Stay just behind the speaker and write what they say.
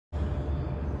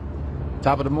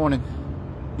Top of the morning.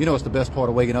 You know it's the best part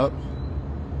of waking up.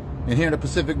 And here in the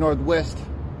Pacific Northwest,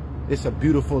 it's a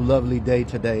beautiful, lovely day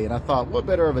today. And I thought, what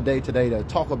better of a day today to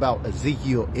talk about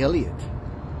Ezekiel Elliott.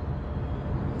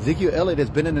 Ezekiel Elliott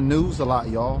has been in the news a lot,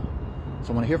 y'all. So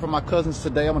I want to hear from my cousins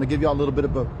today. I'm going to give y'all a little bit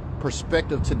of a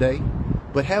perspective today.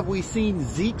 But have we seen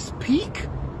Zeke's peak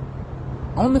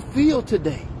on the field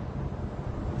today?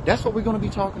 That's what we're going to be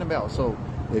talking about. So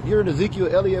if you're an Ezekiel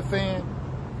Elliott fan,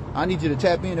 I need you to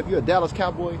tap in. If you're a Dallas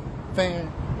Cowboy fan,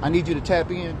 I need you to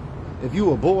tap in. If you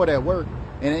were bored at work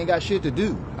and ain't got shit to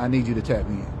do, I need you to tap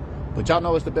in. But y'all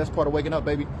know it's the best part of waking up,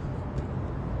 baby.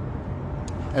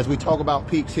 As we talk about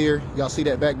peaks here, y'all see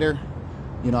that back there?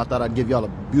 You know, I thought I'd give y'all a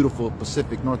beautiful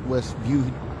Pacific Northwest view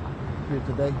here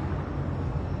today.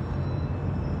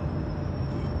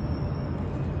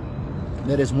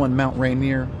 That is one Mount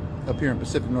Rainier up here in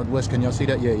Pacific Northwest. Can y'all see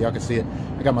that? Yeah, y'all can see it.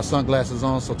 I got my sunglasses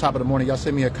on, so top of the morning, y'all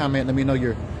send me a comment. Let me know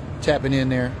you're tapping in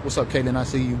there. What's up, Caitlin? I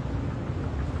see you.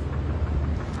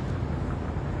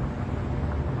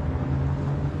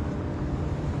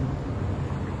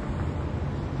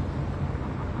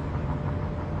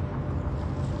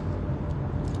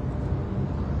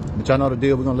 But y'all know the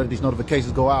deal. We're going to let these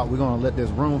notifications go out. We're going to let this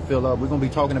room fill up. We're going to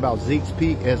be talking about Zeke's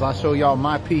peak. As I show y'all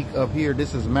my peak up here,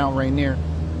 this is Mount Rainier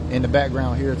in the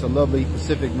background here. It's a lovely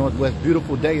Pacific Northwest,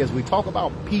 beautiful day. As we talk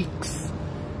about peaks,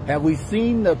 have we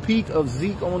seen the peak of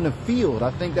Zeke on the field?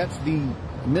 I think that's the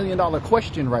million-dollar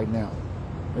question right now.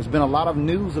 There's been a lot of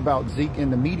news about Zeke in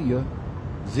the media.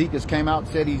 Zeke has came out and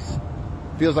said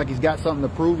feels like he's got something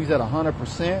to prove. He's at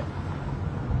 100%.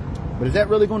 But is that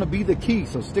really going to be the key?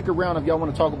 So stick around if y'all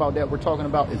want to talk about that. We're talking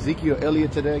about Ezekiel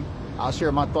Elliott today. I'll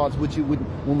share my thoughts with you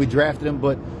when we drafted him.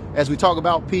 But as we talk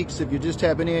about peaks, if you're just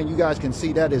tapping in, you guys can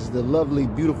see that is the lovely,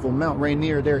 beautiful Mount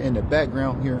Rainier there in the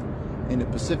background here in the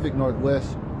Pacific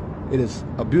Northwest. It is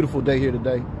a beautiful day here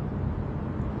today.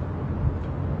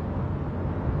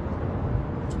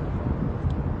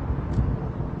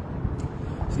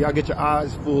 So y'all get your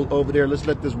eyes full over there. Let's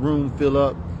let this room fill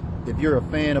up. If you're a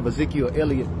fan of Ezekiel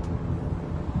Elliott,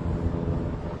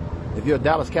 if you're a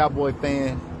Dallas Cowboy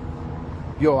fan,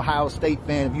 if you're an Ohio State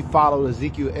fan, if you follow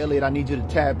Ezekiel Elliott, I need you to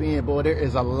tap in. Boy, there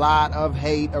is a lot of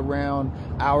hate around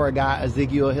our guy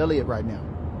Ezekiel Elliott right now,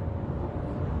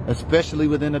 especially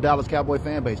within the Dallas Cowboy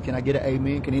fan base. Can I get an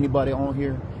amen? Can anybody on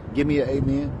here give me an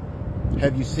amen?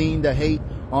 Have you seen the hate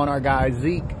on our guy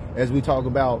Zeke? As we talk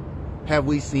about, have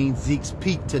we seen Zeke's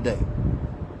peak today?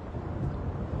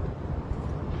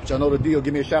 Y'all know the deal.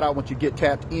 Give me a shout out once you get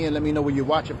tapped in. Let me know where you're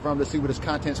watching from. Let's see where this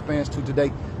content spans to today.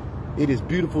 It is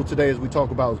beautiful today as we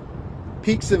talk about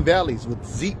peaks and valleys with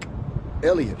Zeke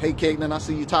Elliott. Hey, Caitlin, I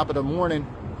see you top of the morning.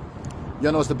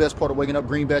 Y'all know it's the best part of waking up.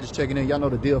 Green badges checking in. Y'all know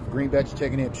the deal for green badges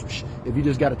checking in. If you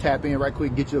just got to tap in right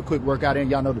quick, get you a quick workout in.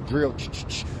 Y'all know the drill.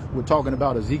 We're talking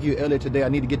about Ezekiel Elliott today. I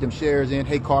need to get them shares in.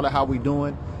 Hey, Carla, how we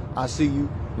doing? I see you.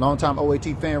 Longtime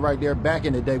OAT fan right there back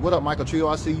in the day. What up, Michael Trio?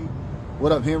 I see you.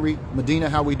 What up, Henry?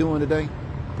 Medina, how we doing today?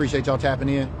 Appreciate y'all tapping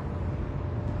in.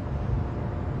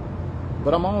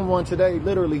 But I'm on one today,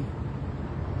 literally.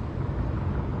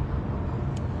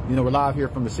 You know, we're live here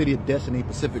from the city of Destiny,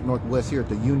 Pacific Northwest here at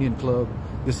the Union Club.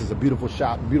 This is a beautiful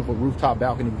shot, beautiful rooftop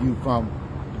balcony view from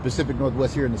the Pacific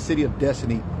Northwest here in the city of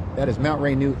Destiny. That is Mount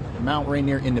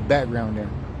Rainier in the background there.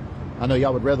 I know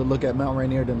y'all would rather look at Mount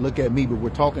Rainier than look at me, but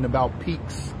we're talking about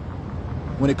peaks.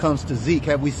 When it comes to Zeke,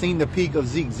 have we seen the peak of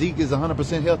Zeke? Zeke is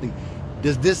 100% healthy.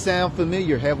 Does this sound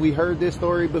familiar? Have we heard this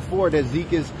story before, that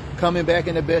Zeke is coming back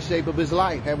in the best shape of his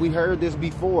life? Have we heard this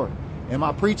before? Am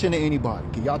I preaching to anybody?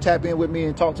 Can y'all tap in with me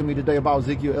and talk to me today about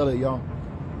Ezekiel Elliott, y'all?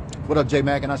 What up, J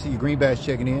Mac? And I see you, Green Badge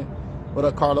checking in. What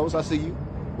up, Carlos? I see you.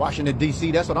 Washington,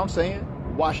 D.C. That's what I'm saying.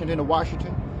 Washington to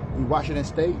Washington. Washington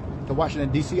State to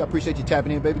Washington, D.C. I appreciate you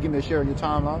tapping in, baby. Give me a share on your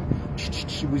timeline.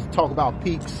 We talk about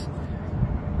peaks.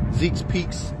 Zeke's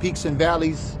peaks and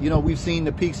valleys. You know, we've seen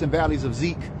the peaks and valleys of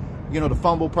Zeke. You know, the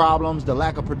fumble problems, the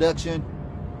lack of production,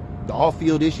 the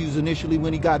off-field issues initially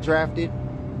when he got drafted.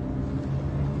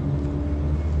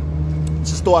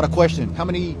 Let's just throw out a question. How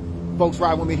many folks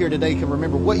riding with me here today can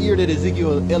remember what year did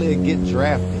Ezekiel Elliott get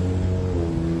drafted?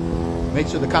 Make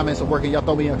sure the comments are working. Y'all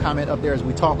throw me a comment up there as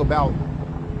we talk about,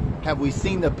 have we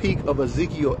seen the peak of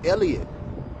Ezekiel Elliott?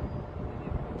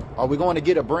 Are we going to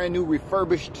get a brand new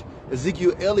refurbished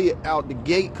Ezekiel Elliott out the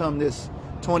gate come this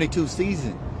 22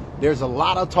 season? There's a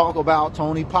lot of talk about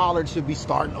Tony Pollard should be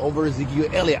starting over Ezekiel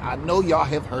Elliott. I know y'all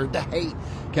have heard the hate.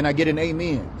 Can I get an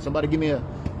amen? Somebody give me a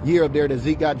year up there that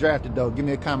Zeke got drafted, though. Give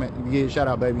me a comment. Give me a shout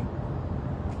out, baby.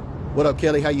 What up,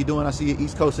 Kelly? How you doing? I see you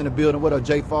East Coast in the building. What up,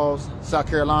 Jay Falls? South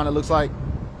Carolina, looks like.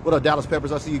 What up, Dallas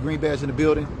Peppers? I see you Green Badge in the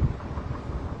building.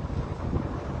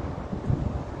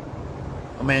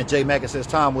 My man J Mack says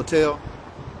time will tell.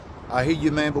 I hear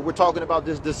you, man, but we're talking about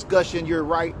this discussion. You're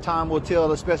right. Time will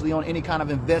tell, especially on any kind of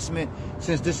investment,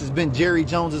 since this has been Jerry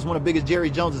Jones's, one of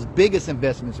Jerry Jones's biggest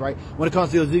investments, right? When it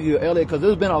comes to Ezekiel Elliott, because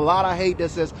there's been a lot of hate that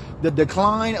says the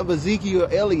decline of Ezekiel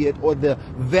Elliott or the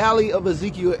valley of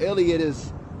Ezekiel Elliott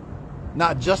is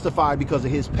not justified because of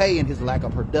his pay and his lack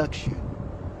of production.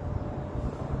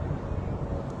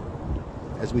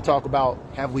 As we talk about,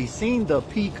 have we seen the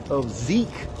peak of Zeke?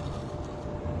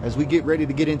 As we get ready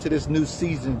to get into this new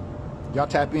season, y'all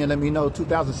tap in, let me know.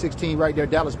 2016 right there,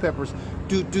 Dallas Peppers.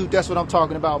 Dude, that's what I'm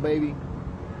talking about, baby.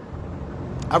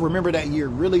 I remember that year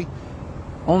really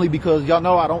only because y'all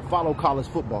know I don't follow college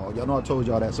football. Y'all know I told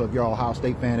y'all that. So if you're an Ohio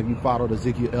State fan, if you followed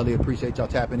Ezekiel Elliott, appreciate y'all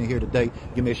tapping in here today.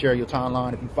 Give me a share of your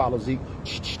timeline. If you follow Zeke,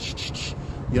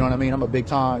 you know what I mean? I'm a big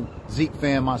time Zeke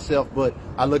fan myself, but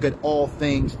I look at all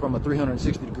things from a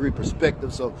 360-degree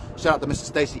perspective. So shout out to Mr.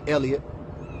 Stacey Elliott.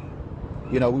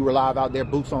 You know, we were live out there,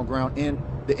 boots on ground in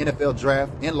the NFL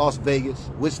draft in Las Vegas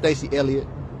with Stacey Elliott.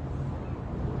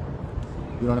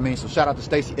 You know what I mean? So shout out to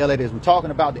Stacey Elliott as we're talking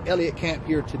about the Elliott camp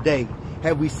here today.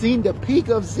 Have we seen the peak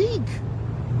of Zeke?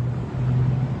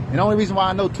 And the only reason why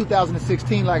I know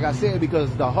 2016, like I said,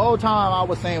 because the whole time I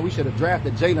was saying we should have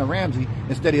drafted Jalen Ramsey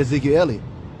instead of Ezekiel Elliott.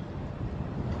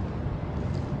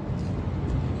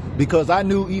 Because I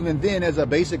knew even then as a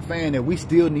basic fan that we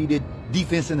still needed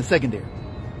defense in the secondary.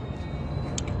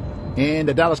 And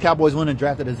the Dallas Cowboys went and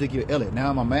drafted Ezekiel Elliott. Now,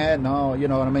 am I mad? No, you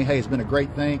know what I mean? Hey, it's been a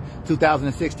great thing.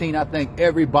 2016, I think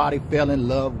everybody fell in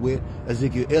love with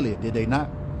Ezekiel Elliott. Did they not?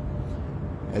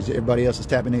 As everybody else is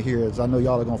tapping in here, as I know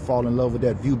y'all are going to fall in love with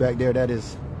that view back there. That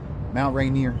is Mount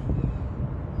Rainier.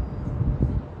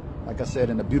 Like I said,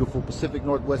 in the beautiful Pacific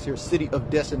Northwest here, city of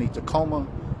Destiny, Tacoma,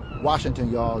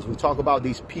 Washington, y'all. As we talk about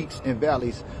these peaks and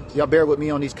valleys. So y'all bear with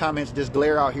me on these comments. This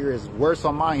glare out here is worse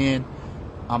on my end.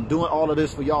 I'm doing all of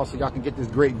this for y'all so y'all can get this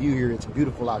great view here. It's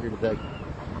beautiful out here today.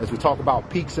 As we talk about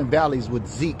peaks and valleys with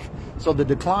Zeke. So the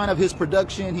decline of his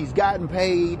production, he's gotten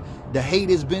paid. The hate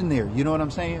has been there. You know what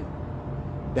I'm saying?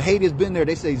 The hate has been there.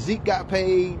 They say Zeke got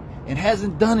paid and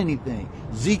hasn't done anything.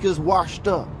 Zeke is washed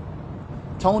up.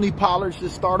 Tony Pollard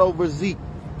should start over Zeke.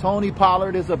 Tony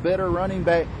Pollard is a better running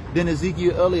back than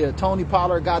Ezekiel Elliott. Tony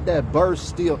Pollard got that burst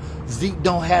still. Zeke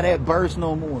don't have that burst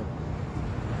no more.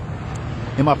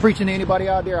 Am I preaching to anybody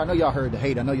out there? I know y'all heard the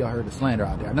hate. I know y'all heard the slander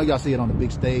out there. I know y'all see it on the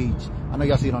big stage. I know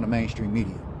y'all see it on the mainstream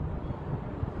media.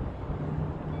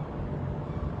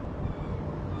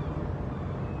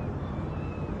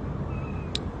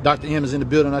 Dr. M is in the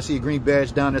building. I see a green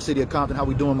badge down there, City of Compton. How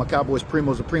we doing? My Cowboys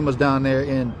Primos. The Primos down there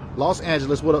in Los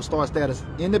Angeles. What up, Star Status?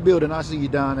 In the building. I see you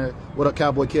down there. What up,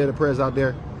 Cowboy Kid? The prayers out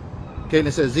there.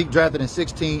 Caitlin says Zeke drafted in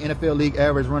 16. NFL league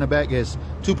average running back is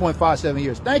 2.57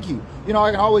 years. Thank you. You know,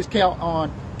 I can always count on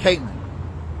Caitlin.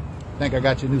 I think I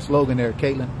got your new slogan there,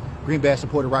 Caitlin. Green badge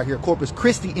supporter right here. Corpus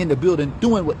Christi in the building,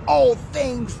 doing what all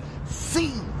things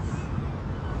see.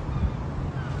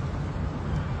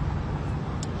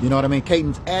 You know what I mean?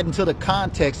 Caitlin's adding to the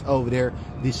context over there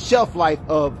the shelf life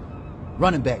of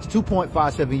running backs,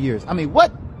 2.57 years. I mean,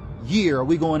 what year are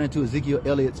we going into Ezekiel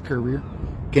Elliott's career?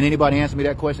 Can anybody answer me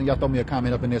that question? Y'all throw me a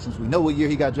comment up in there since we know what year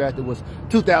he got drafted was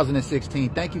 2016.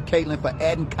 Thank you, Caitlin, for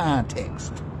adding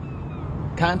context.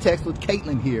 Context with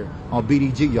Caitlin here on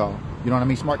BDG, y'all. You know what I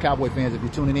mean? Smart Cowboy fans, if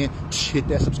you're tuning in, hit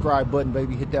that subscribe button,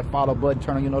 baby. Hit that follow button.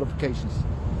 Turn on your notifications.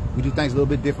 We do things a little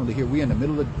bit differently here. We're in the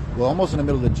middle of, well, almost in the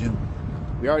middle of June.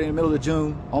 We're already in the middle of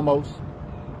June, almost.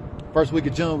 First week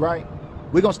of June, right?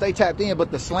 We're going to stay tapped in,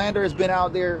 but the slander has been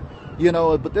out there. You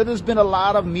know, but there's been a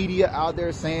lot of media out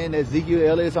there saying that Ezekiel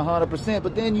Elliott is 100%.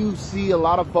 But then you see a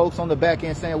lot of folks on the back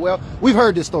end saying, well, we've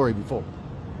heard this story before.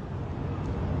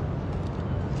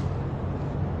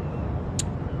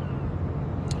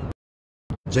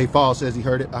 Jay Falls says he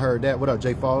heard it. I heard that. What up,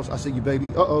 Jay Falls? I see you, baby.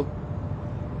 Uh-oh.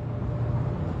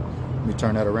 Let me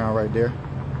turn that around right there.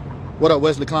 What up,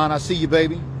 Wesley Klein? I see you,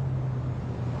 baby.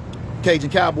 Cajun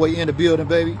Cowboy in the building,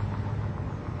 baby.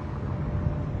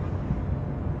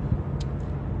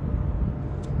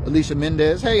 Alicia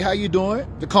Mendez, hey, how you doing?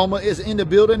 Tacoma is in the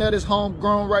building. That is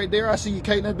homegrown right there. I see you,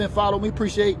 Caitlin, has been following me.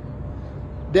 Appreciate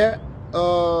that.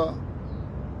 But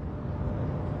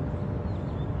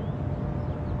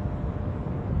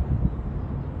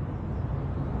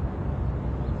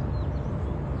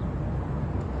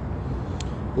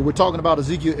we're talking about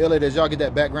Ezekiel Elliott. As y'all get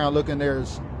that background looking,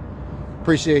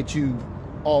 appreciate you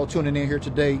all tuning in here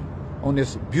today on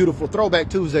this beautiful Throwback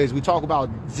Tuesdays. We talk about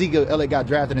Ezekiel Elliott got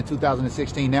drafted in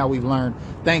 2016. Now we've learned,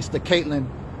 thanks to Caitlin,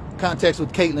 context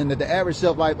with Caitlin, that the average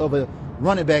shelf life of a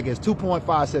running back is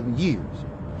 2.57 years.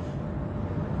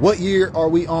 What year are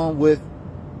we on with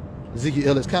Ezekiel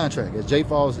Elliott's contract. As Jay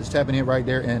Falls is tapping in right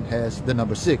there and has the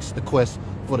number 6, the quest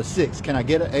for the 6. Can I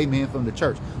get an amen from the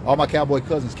church? All my Cowboy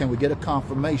cousins, can we get a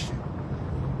confirmation?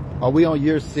 Are we on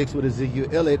year 6 with Ezekiel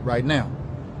Elliott right now?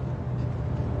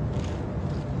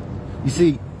 You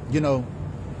see, you know,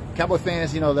 Cowboy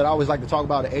fans, you know, that I always like to talk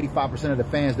about, the 85% of the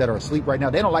fans that are asleep right now,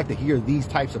 they don't like to hear these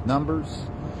types of numbers.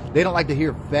 They don't like to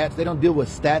hear facts. They don't deal with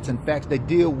stats and facts. They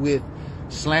deal with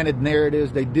slanted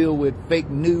narratives. They deal with fake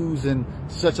news and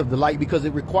such of the like, because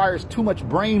it requires too much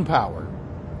brain power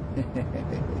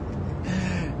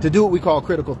to do what we call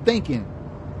critical thinking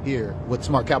here with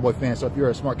Smart Cowboy fans. So if you're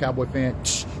a Smart Cowboy fan,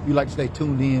 you like to stay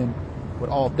tuned in with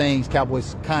all things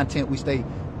Cowboys content. We stay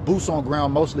boots on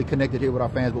ground, mostly connected here with our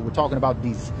fans, but we're talking about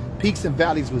these peaks and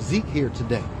valleys with Zeke here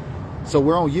today. So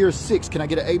we're on year 6. Can I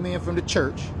get an amen from the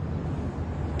church?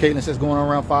 Caitlin says going on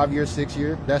around 5 years, 6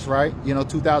 years. That's right. You know,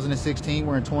 2016,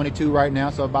 we're in 22 right now,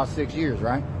 so about 6 years,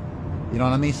 right? You know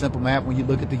what I mean? Simple math when you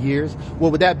look at the years.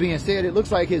 Well, with that being said, it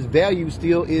looks like his value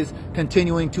still is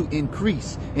continuing to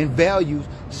increase in value,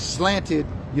 slanted,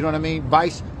 you know what I mean?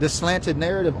 Vice the slanted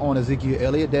narrative on Ezekiel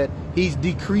Elliott that he's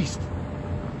decreased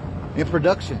in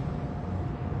production.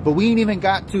 But we ain't even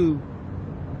got to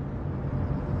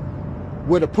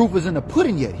where the proof is in the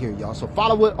pudding yet here, y'all. So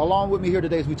follow it along with me here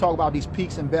today as we talk about these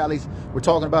peaks and valleys. We're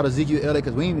talking about Ezekiel Elliott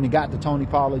because we ain't even got to Tony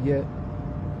Pollard yet.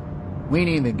 We ain't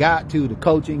even got to the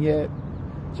coaching yet.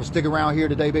 So stick around here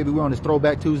today, baby. We're on this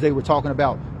Throwback Tuesday. We're talking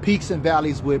about peaks and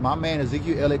valleys with my man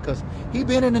Ezekiel Elliott, because he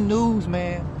been in the news,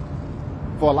 man,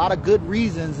 for a lot of good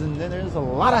reasons, and then there's a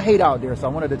lot of hate out there. So I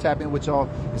wanted to tap in with y'all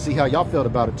and see how y'all felt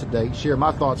about it today. Share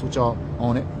my thoughts with y'all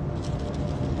on it.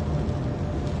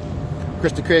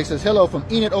 Kristen Craig says, hello from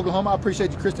Enid, Oklahoma. I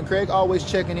appreciate you, Kristen Craig, always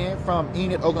checking in from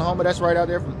Enid, Oklahoma. That's right out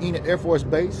there from Enid Air Force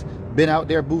Base. Been out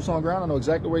there, boots on ground. I know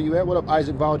exactly where you at. What up,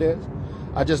 Isaac Valdez?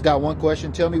 I just got one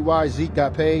question. Tell me why Zeke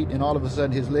got paid and all of a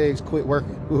sudden his legs quit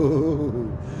working.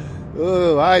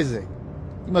 Ooh, Isaac.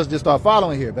 You must just start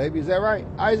following here, baby. Is that right?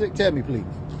 Isaac, tell me, please.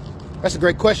 That's a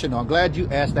great question, though. I'm glad you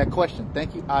asked that question.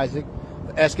 Thank you, Isaac,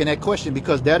 for asking that question,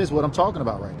 because that is what I'm talking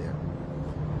about right there.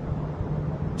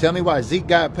 Tell me why Zeke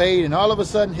got paid and all of a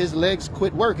sudden his legs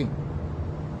quit working.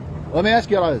 Let me ask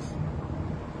you all this.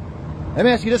 Let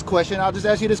me ask you this question. I'll just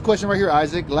ask you this question right here,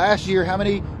 Isaac. Last year, how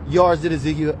many yards did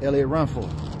Ezekiel Elliott run for?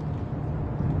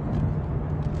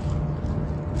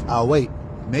 I'll wait.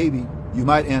 Maybe you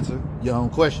might answer your own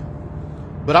question.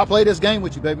 But I'll play this game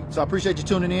with you, baby. So I appreciate you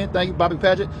tuning in. Thank you, Bobby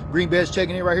Paget. Green Bed's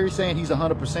checking in right here. He's saying he's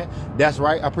 100%. That's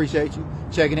right. I appreciate you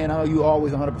checking in. I know you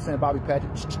always 100%, Bobby Paget,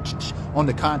 on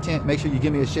the content. Make sure you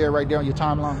give me a share right there on your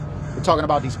timeline. We're talking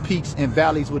about these peaks and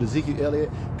valleys with Ezekiel Elliott.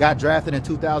 Got drafted in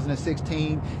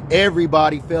 2016.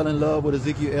 Everybody fell in love with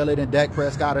Ezekiel Elliott and Dak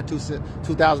Prescott in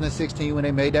 2016 when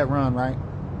they made that run, right?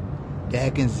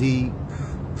 Dak and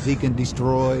Zeke and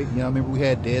Destroy. You know, I remember we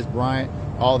had Dez Bryant,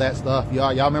 all that stuff.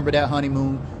 Y'all remember that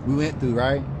honeymoon we went through,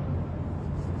 right?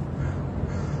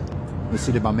 Let's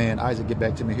see, did my man Isaac get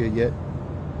back to me here yet?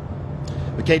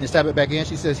 But Kaden tap it back in.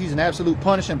 She says he's an absolute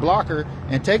punishing blocker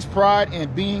and takes pride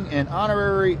in being an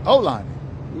honorary O-lineman.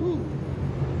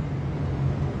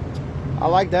 I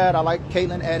like that. I like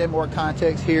Caitlin adding more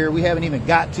context here. We haven't even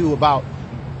got to about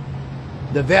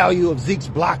the value of Zeke's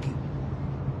blocking.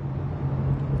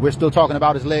 We're still talking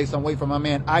about his legs. So I'm waiting for my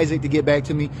man Isaac to get back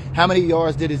to me. How many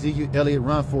yards did Ezekiel Elliott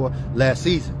run for last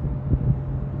season?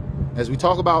 As we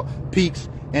talk about peaks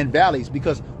and valleys,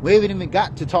 because we haven't even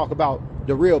got to talk about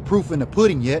the real proof in the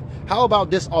pudding yet. How about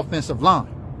this offensive line?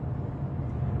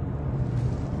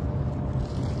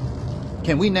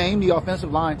 Can we name the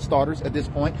offensive line starters at this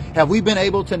point? Have we been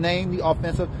able to name the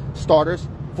offensive starters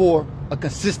for a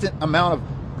consistent amount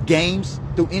of games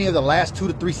through any of the last 2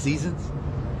 to 3 seasons?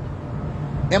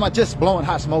 Am I just blowing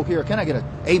hot smoke here? Can I get an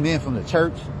amen from the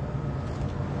church?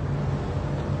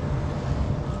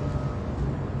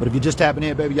 But if you're just tapping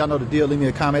in, baby, y'all know the deal. Leave me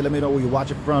a comment. Let me know where you're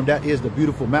watching from. That is the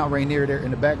beautiful Mount Rainier there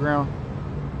in the background.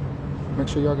 Make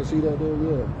sure y'all can see that there.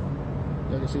 Yeah.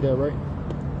 Y'all can see that, right?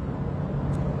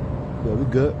 Yeah, we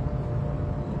good.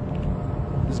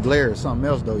 This glare is something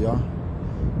else, though, y'all.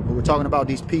 But we're talking about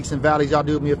these peaks and valleys. Y'all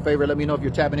do me a favor. Let me know if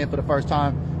you're tapping in for the first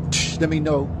time. Let me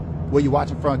know where you're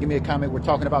watching from. Give me a comment. We're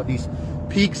talking about these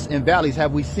peaks and valleys.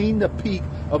 Have we seen the peak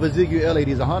of Ezekiel Elliott?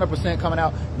 He's 100% coming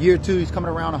out. Year 2, he's coming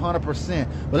around 100%.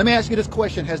 But let me ask you this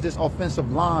question. Has this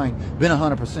offensive line been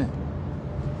 100%?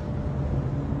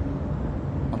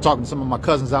 I'm talking to some of my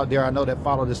cousins out there. I know that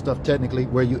follow this stuff technically.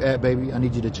 Where you at, baby? I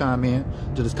need you to chime in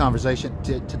to this conversation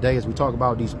today as we talk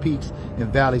about these peaks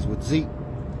and valleys with Zeke.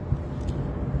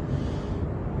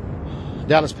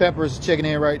 Dallas Peppers checking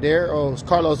in right there. Oh, it's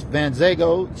Carlos Van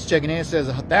Zago. He's checking in. Says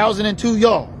 1,002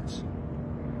 yards.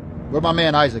 Where'd my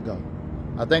man Isaac go?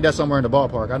 I think that's somewhere in the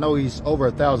ballpark. I know he's over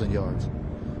 1,000 yards.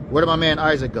 Where did my man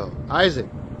Isaac go? Isaac,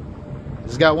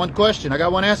 just got one question. I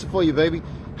got one answer for you, baby.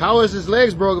 How is his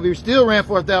legs broke if he still ran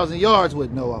for 1,000 yards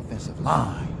with no offensive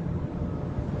line?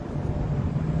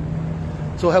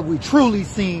 So have we truly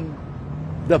seen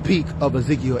the peak of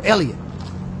Ezekiel Elliott?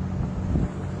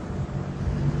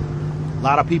 A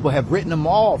lot of people have written him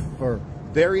off for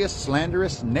various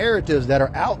slanderous narratives that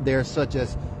are out there, such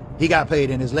as he got paid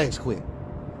and his legs quit.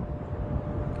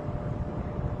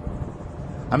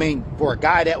 I mean, for a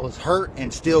guy that was hurt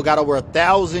and still got over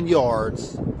 1,000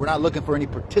 yards, we're not looking for any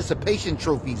participation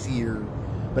trophies here.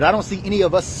 But I don't see any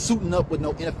of us suiting up with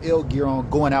no NFL gear on,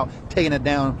 going out, taking it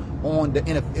down on the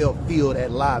NFL field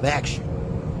at live action.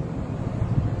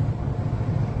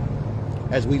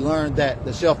 As we learned that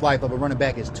the shelf life of a running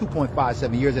back is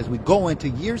 2.57 years as we go into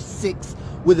year 6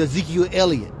 with Ezekiel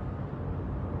Elliott.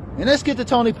 And let's get to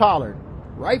Tony Pollard,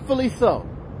 rightfully so.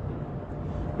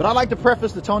 But I like to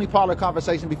preface the Tony Pollard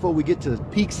conversation before we get to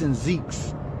peaks and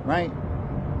Zekes, right?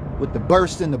 With the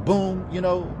burst and the boom, you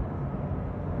know.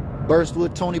 Burst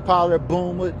with Tony Pollard,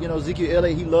 boom with, you know, Ezekiel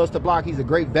Elliott. He loves to block. He's a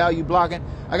great value blocking.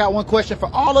 I got one question for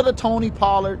all of the Tony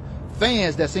Pollard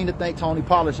fans that seem to think Tony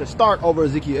Pollard should start over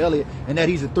Ezekiel Elliott and that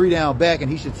he's a 3-down back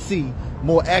and he should see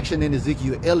more action than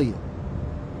Ezekiel Elliott.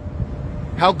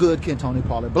 How good can Tony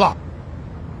Pollard block?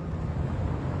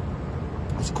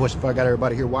 That's a question I got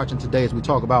everybody here watching today as we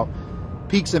talk about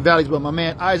peaks and valleys. But my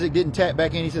man Isaac didn't tap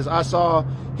back in. He says, I saw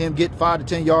him get 5 to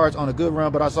 10 yards on a good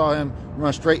run, but I saw him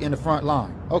run straight in the front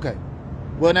line. Okay.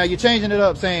 Well, now you're changing it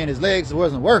up, saying his legs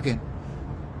wasn't working.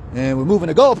 And we're moving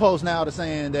the goalpost now to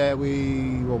saying that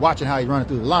we were watching how he's running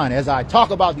through the line. As I talk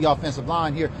about the offensive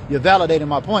line here, you're validating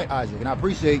my point, Isaac. And I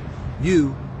appreciate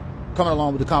you coming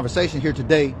along with the conversation here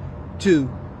today to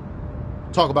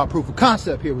talk about proof of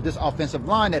concept here with this offensive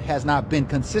line that has not been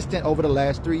consistent over the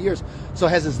last 3 years. So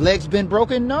has his legs been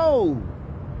broken? No.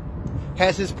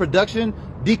 Has his production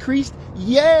decreased?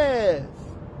 Yes.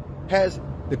 Has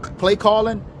the play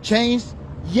calling changed?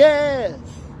 Yes.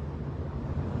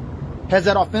 Has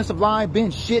that offensive line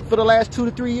been shit for the last 2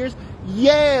 to 3 years?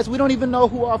 Yes. We don't even know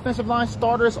who our offensive line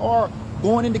starters are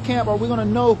going into camp. Are we going to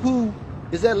know who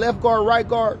is that left guard, right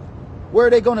guard? Where are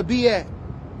they going to be at?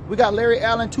 We got Larry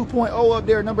Allen 2.0 up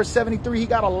there, number 73. He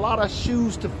got a lot of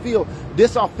shoes to fill,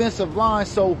 this offensive line.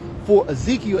 So for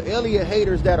Ezekiel Elliott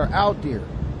haters that are out there,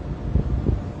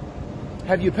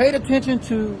 have you paid attention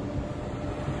to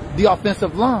the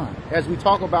offensive line as we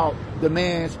talk about the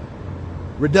man's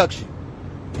reduction,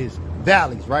 his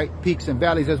valleys, right? Peaks and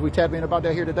valleys as we tap in about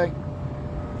that here today.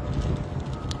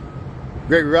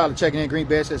 Gregory Riley checking in. Green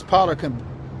Bay says Pollard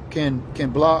can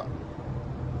block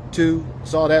too.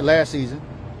 Saw that last season.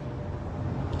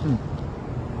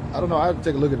 I don't know. I have to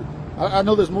take a look at it. I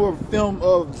know there's more film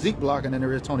of Zeke blocking than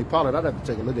there is Tony Pollard. I'd have to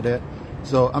take a look at that.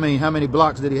 So, I mean, how many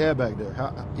blocks did he have back there?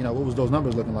 What was those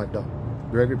numbers looking like, though?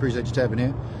 Gregory, appreciate you tapping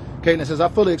in. Caitlin says, I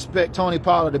fully expect Tony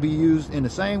Pollard to be used in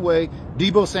the same way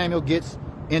Deebo Samuel gets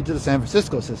into the San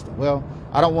Francisco system. Well,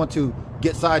 I don't want to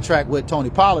get sidetracked with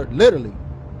Tony Pollard, literally.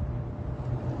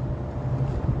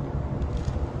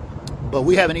 But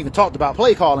we haven't even talked about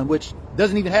play calling, which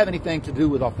doesn't even have anything to do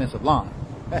with offensive line.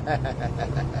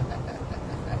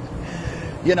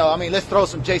 You know, I mean, let's throw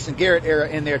some Jason Garrett era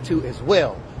in there too as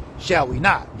well, shall we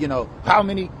not? You know, how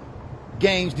many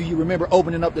games do you remember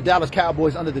opening up the Dallas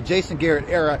Cowboys under the Jason Garrett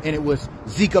era and it was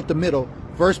Zeke up the middle,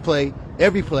 first play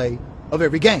of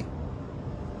every game?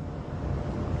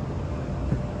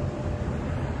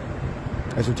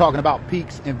 As we're talking about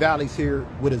peaks and valleys here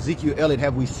with Ezekiel Elliott,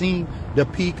 have we seen the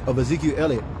peak of Ezekiel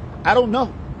Elliott? I don't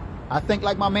know. I think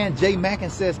like my man Jay Mackin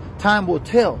says, time will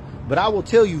tell. But I will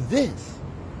tell you this.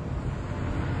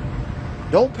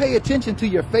 Don't pay attention to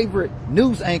your favorite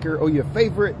news anchor or your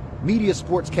favorite media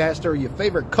sportscaster or your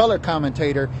favorite color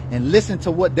commentator and listen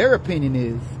to what their opinion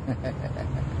is.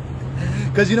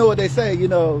 Because you know what they say, you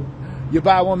know, you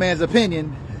buy one man's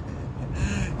opinion,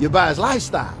 you buy his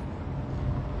lifestyle.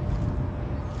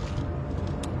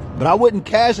 But I wouldn't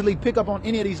casually pick up on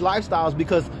any of these lifestyles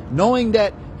because knowing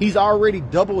that he's already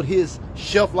doubled his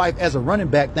shelf life as a running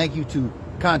back. Thank you to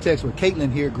Context with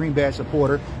Caitlin here, Green Bay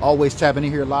supporter, always tapping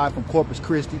in here live from Corpus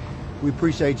Christi. We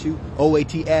appreciate you.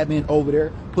 OAT admin over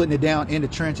there, putting it down in the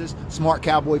trenches. Smart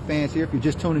Cowboy fans here. If you're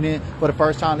just tuning in for the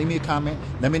first time, leave me a comment.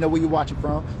 Let me know where you're watching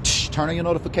from. Turn on your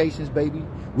notifications, baby.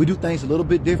 We do things a little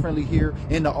bit differently here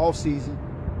in the off season.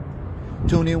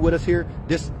 Tune in with us here.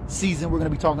 This season, we're going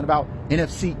to be talking about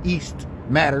NFC East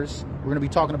matters. We're going to be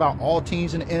talking about all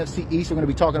teams in the NFC East. We're going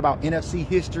to be talking about NFC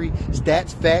history,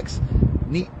 stats, facts,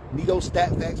 Neo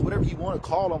stat facts, whatever you want to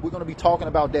call them. We're going to be talking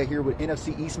about that here with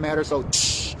NFC East matters. So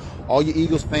All your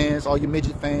Eagles fans, all your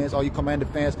Midget fans, all your Commander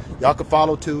fans, y'all can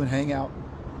follow too and hang out.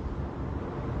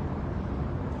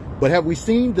 But have we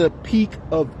seen the peak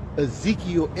of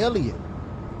Ezekiel Elliott?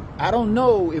 I don't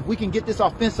know if we can get this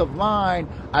offensive line.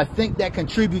 I think that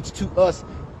contributes to us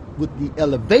with the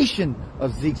elevation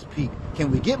of Zeke's peak.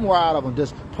 Can we get more out of him?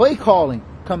 Does play calling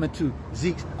come into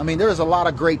Zeke's? I mean, there is a lot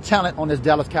of great talent on this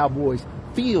Dallas Cowboys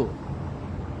field.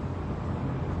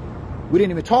 We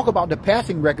didn't even talk about the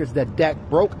passing records that Dak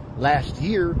broke last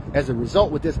year as a result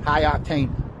with this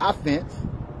high-octane offense.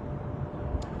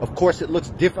 Of course, it looks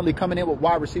differently coming in with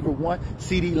wide receiver 1,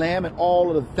 CeeDee Lamb, and all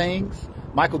of the things.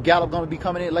 Michael Gallup going to be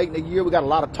coming in late in the year. We got a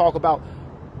lot of talk about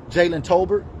Jalen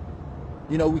Tolbert.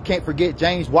 You know, we can't forget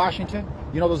James Washington.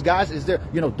 You know, those guys. Is there,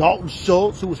 you know, Dalton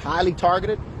Schultz, who was highly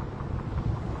targeted.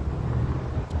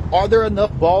 Are there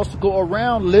enough balls to go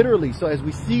around, literally? So as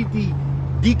we see the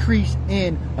decrease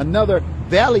in another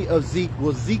valley of Zeke,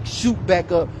 will Zeke shoot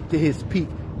back up to his peak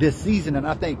this season? And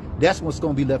I think that's what's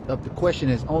going to be left up. The question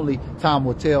is only time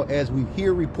will tell. As we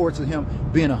hear reports of him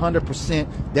being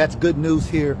 100%, that's good news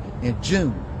here in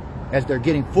June, as they're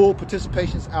getting full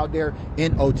participations out there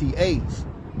in OTAs.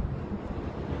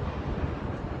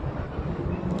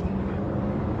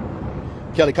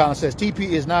 Kelly Collins says, TP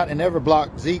is not an ever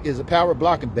block. Zeke is a power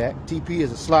blocking back. TP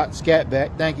is a slot scat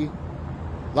back. Thank you.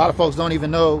 A lot of folks don't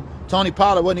even know Tony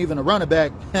Pollard wasn't even a running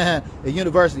back at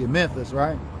University of Memphis,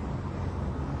 right?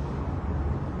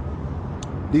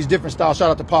 These different styles. Shout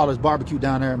out to Pollard's Barbecue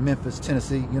down there in Memphis,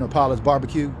 Tennessee. You know, Pollard's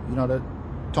Barbecue. You know, that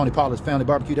Tony Pollard's family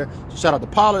barbecue there. So shout out to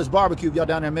Pollard's Barbecue. If y'all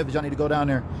down there in Memphis, y'all need to go down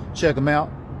there, check them out.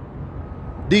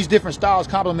 These different styles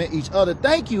complement each other.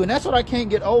 Thank you. And that's what I can't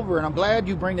get over. And I'm glad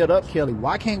you bring that up, Kelly.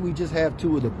 Why can't we just have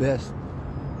two of the best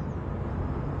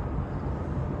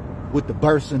with the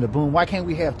burst and the boom? Why can't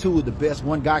we have two of the best?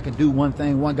 One guy can do one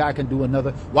thing, one guy can do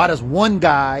another. Why does one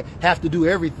guy have to do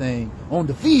everything on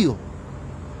the field?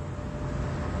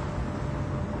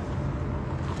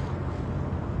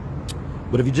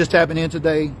 But if you're just tapping in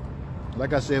today,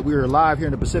 like I said, we are live here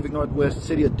in the Pacific Northwest,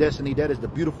 city of Destiny. That is the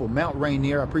beautiful Mount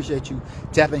Rainier. I appreciate you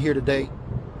tapping here today.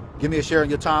 Give me a share on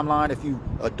your timeline if you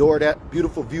adore that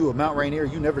beautiful view of Mount Rainier.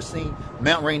 You've never seen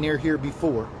Mount Rainier here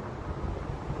before.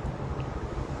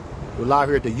 We're live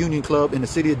here at the Union Club in the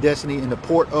city of Destiny in the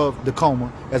port of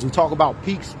Tacoma as we talk about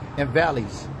peaks and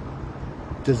valleys.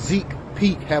 To Zeke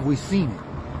peak, have we seen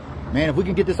it? Man, if we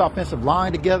can get this offensive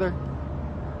line together,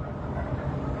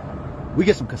 we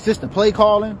get some consistent play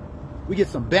calling, we get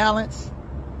some balance.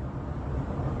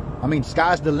 I mean,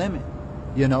 sky's the limit,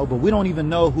 you know, but we don't even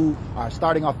know who our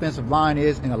starting offensive line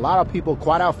is. And a lot of people,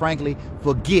 quite out frankly,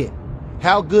 forget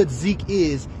how good Zeke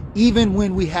is, even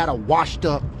when we had a washed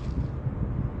up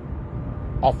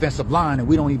offensive line and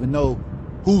we don't even know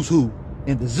who's who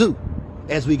in the zoo.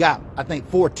 As we got, I think,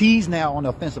 4 T's now on the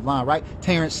offensive line, right?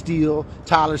 Terrence Steele,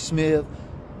 Tyler Smith.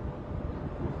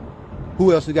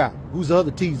 Who else we got? Who's the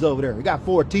other T's over there? We got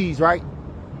 4 T's, right?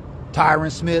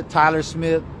 Tyron Smith, Tyler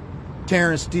Smith,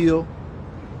 Terrence Steele.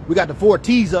 We got the 4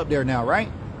 T's up there now, right?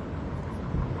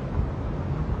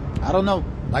 I don't know.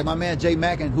 Like my man Jay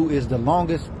Mackin, who is the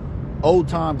longest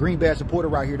old-time Green Bay supporter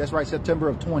right here. That's right, September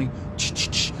of 20.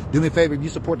 Do me a favor, if you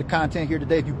support the content here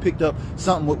today, if you picked up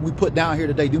something what we put down here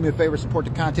today, do me a favor, support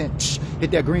the content.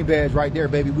 Hit that green badge right there,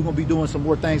 baby. We're going to be doing some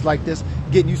more things like this,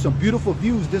 getting you some beautiful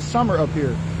views this summer up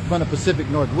here from the Pacific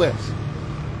Northwest.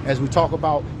 As we talk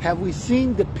about, have we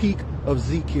seen the peak of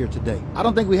Zeke here today? I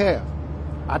don't think we have.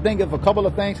 I think if a couple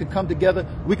of things can come together,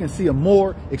 we can see a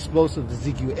more explosive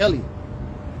Ezekiel Elliott.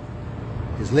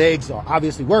 His legs are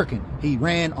obviously working. He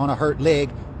ran on a hurt leg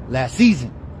last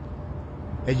season.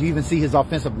 As you even see his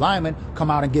offensive lineman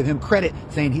come out and give him credit,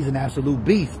 saying he's an absolute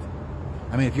beast.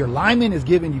 I mean, if your lineman is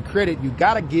giving you credit, you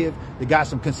got to give the guy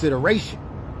some consideration.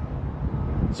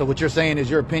 So what you're saying is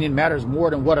your opinion matters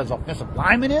more than what his offensive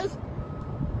lineman is?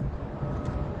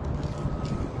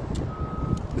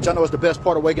 But y'all know it's the best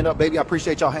part of waking up, baby. I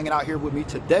appreciate y'all hanging out here with me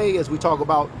today as we talk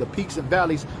about the peaks and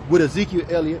valleys with Ezekiel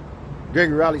Elliott.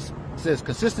 Gregory Riley says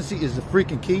consistency is the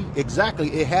freaking key.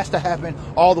 Exactly. It has to happen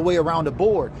all the way around the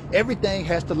board. Everything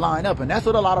has to line up. And that's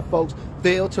what a lot of folks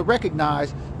fail to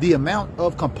recognize, the amount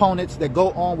of components that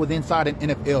go on with inside an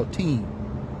NFL team.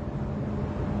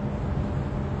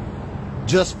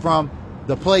 Just from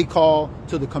the play call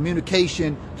to the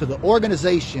communication to the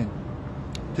organization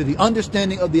to the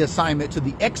understanding of the assignment to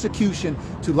the execution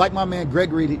to, like my man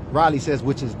Gregory Riley says,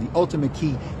 which is the ultimate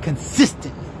key,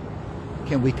 consistently.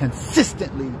 Can we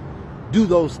consistently do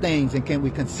those things, and can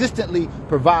we consistently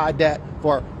provide that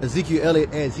for Ezekiel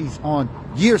Elliott as he's on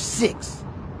year 6,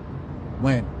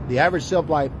 when the average shelf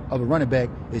life of a running back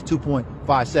is 2.1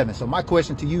 5'7". So my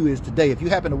question to you is today, if you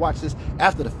happen to watch this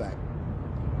after the fact,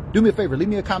 do me a favor, leave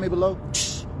me a comment below.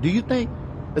 Do you think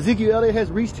Ezekiel Elliott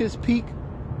has reached his peak?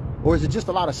 Or is it just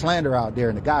a lot of slander out there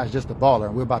and the guy's just a baller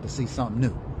and we're about to see something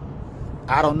new?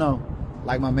 I don't know.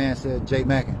 Like my man said, Jay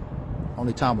Mackin,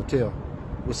 only time will tell.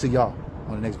 We'll see y'all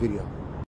on the next video.